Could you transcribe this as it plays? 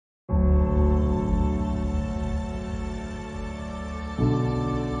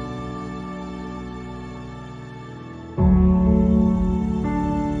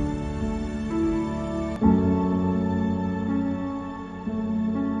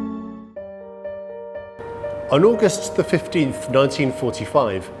On August the 15th,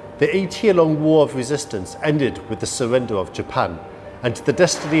 1945, the 80-year-long War of Resistance ended with the surrender of Japan, and the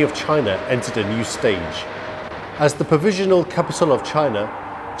destiny of China entered a new stage. As the provisional capital of China,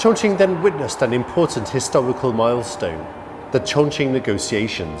 Chongqing then witnessed an important historical milestone, the Chongqing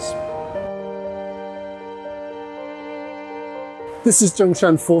Negotiations. This is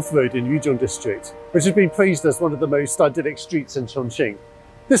Zhongshan 4th Road in Yuzhong District, which has been praised as one of the most idyllic streets in Chongqing.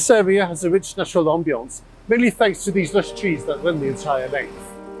 This area has a rich natural ambience, mainly thanks to these lush trees that run the entire length.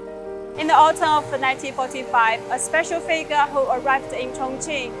 In the autumn of 1945, a special figure who arrived in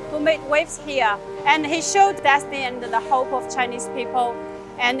Chongqing, who made waves here, and he showed destiny and the hope of Chinese people,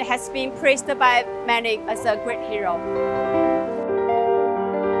 and has been praised by many as a great hero.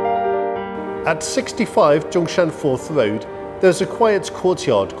 At 65 Zhongshan 4th Road, there's a quiet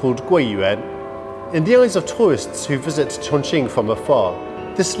courtyard called Guiyuan. In the eyes of tourists who visit Chongqing from afar,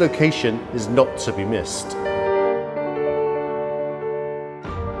 this location is not to be missed.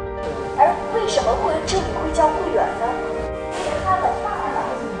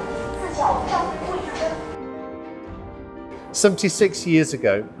 "76 years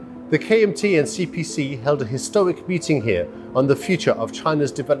ago, the KMT and CPC held a historic meeting here on the future of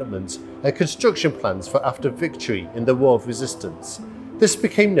China's development and construction plans for after victory in the War of Resistance. This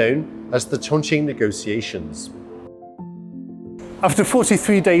became known as the Chongqing Negotiations. After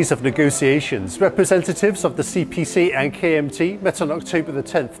 43 days of negotiations, representatives of the CPC and KMT met on October the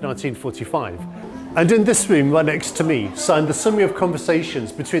 10th, 1945. And in this room right next to me signed the summary of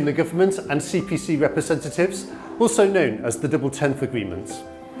conversations between the government and CPC representatives, also known as the Double Tenth Agreement.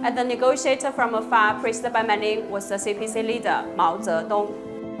 And the negotiator from afar, praised by many, was the CPC leader, Mao Zedong.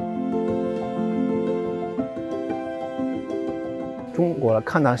 中国的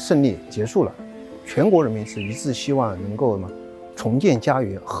抗战胜利结束了，全国人民是一致希望能够重建家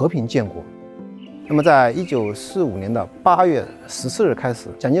园，和平建国。那么，在1945年的8月14日开始，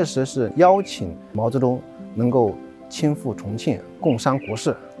蒋介石是邀请毛泽东能够亲赴重庆，共商国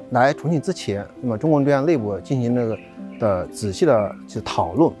事。来重庆之前，那么中共中央内部进行的仔细的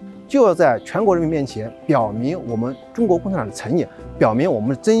讨论，就要在全国人民面前表明我们中国共产党的诚意，表明我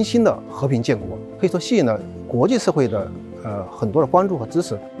们真心的和平建国，可以说吸引了国际社会的很多的关注和支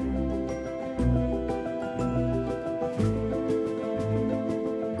持。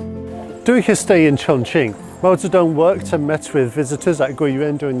During his stay in Chongqing, Mao Zedong worked and met with visitors at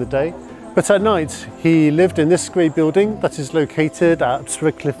Guiyuan during the day, but at night he lived in this grey building that is located at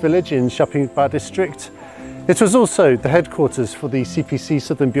Redcliffe Village in Xiaopingba district. It was also the headquarters for the CPC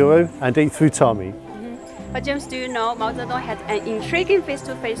Southern Bureau and 8th Route Army. But James, do you know Mao Zedong had an intriguing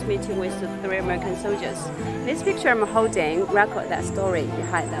face-to-face meeting with the 3 American soldiers? This picture I'm holding records that story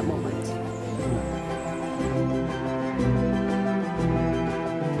behind that moment.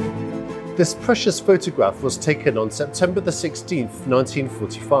 This precious photograph was taken on September the 16th,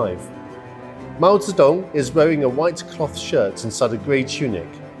 1945. Mao Zedong is wearing a white cloth shirt inside a grey tunic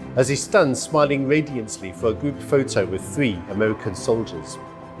as he stands smiling radiantly for a group photo with 3 American soldiers.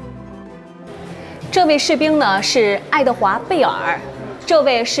 这位士兵呢是爱德华·贝尔，这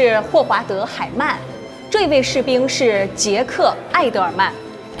位是霍华德·海曼，这位士兵是杰克·艾德尔曼。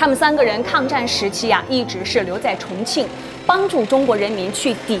他们3个人抗战时期啊，一直是留在重庆，帮助中国人民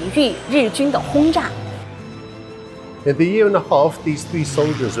去抵御日军的轰炸。In the year and a half these 3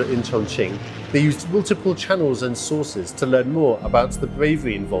 soldiers were in Chongqing, they used multiple channels and sources to learn more about the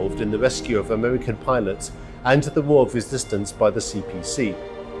bravery involved in the rescue of American pilots and the War of Resistance by the CPC.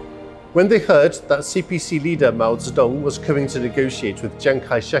 When they heard that CPC leader Mao Zedong was coming to negotiate with Chiang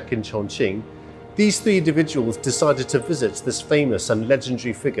Kai-shek in Chongqing, these 3 individuals decided to visit this famous and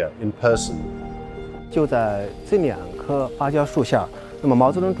legendary figure in person. 就在这2棵芭蕉树下，那么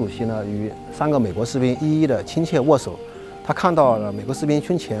毛泽东主席呢与3个美国士兵一一的亲切握手。他看到了美国士兵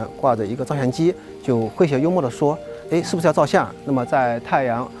胸前挂着一个照相机，就诙谐幽默地说：“哎，是不是要照相？那么在太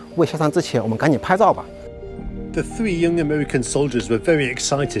阳未下山之前，我们赶紧拍照吧。” The 3 young American soldiers were very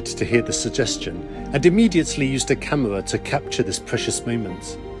excited to hear the suggestion and immediately used a camera to capture this precious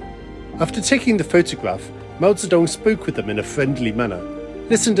moment. After taking the photograph, Mao Zedong spoke with them in a friendly manner,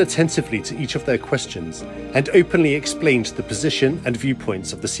 listened attentively to each of their questions, and openly explained the position and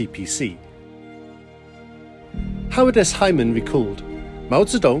viewpoints of the CPC. Howard S. Hyman recalled, Mao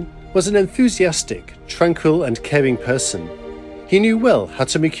Zedong was an enthusiastic, tranquil and caring person. He knew well how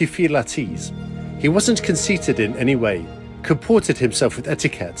to make you feel at ease. He wasn't conceited in any way, comported himself with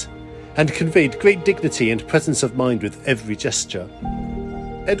etiquette, and conveyed great dignity and presence of mind with every gesture.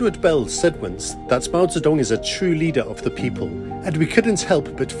 Edward Bell said once that Mao Zedong is a true leader of the people, and we couldn't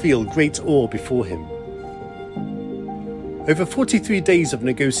help but feel great awe before him. Over 43 days of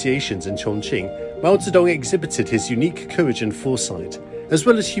negotiations in Chongqing, Mao Zedong exhibited his unique courage and foresight, as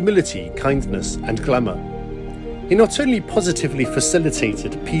well as humility, kindness, and glamour. He not only positively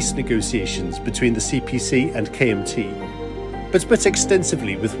facilitated peace negotiations between the CPC and KMT, but met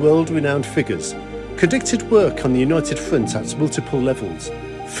extensively with world-renowned figures, conducted work on the United Front at multiple levels,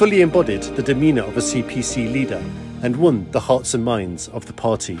 fully embodied the demeanor of a CPC leader, and won the hearts and minds of the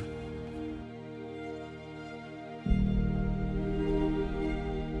party.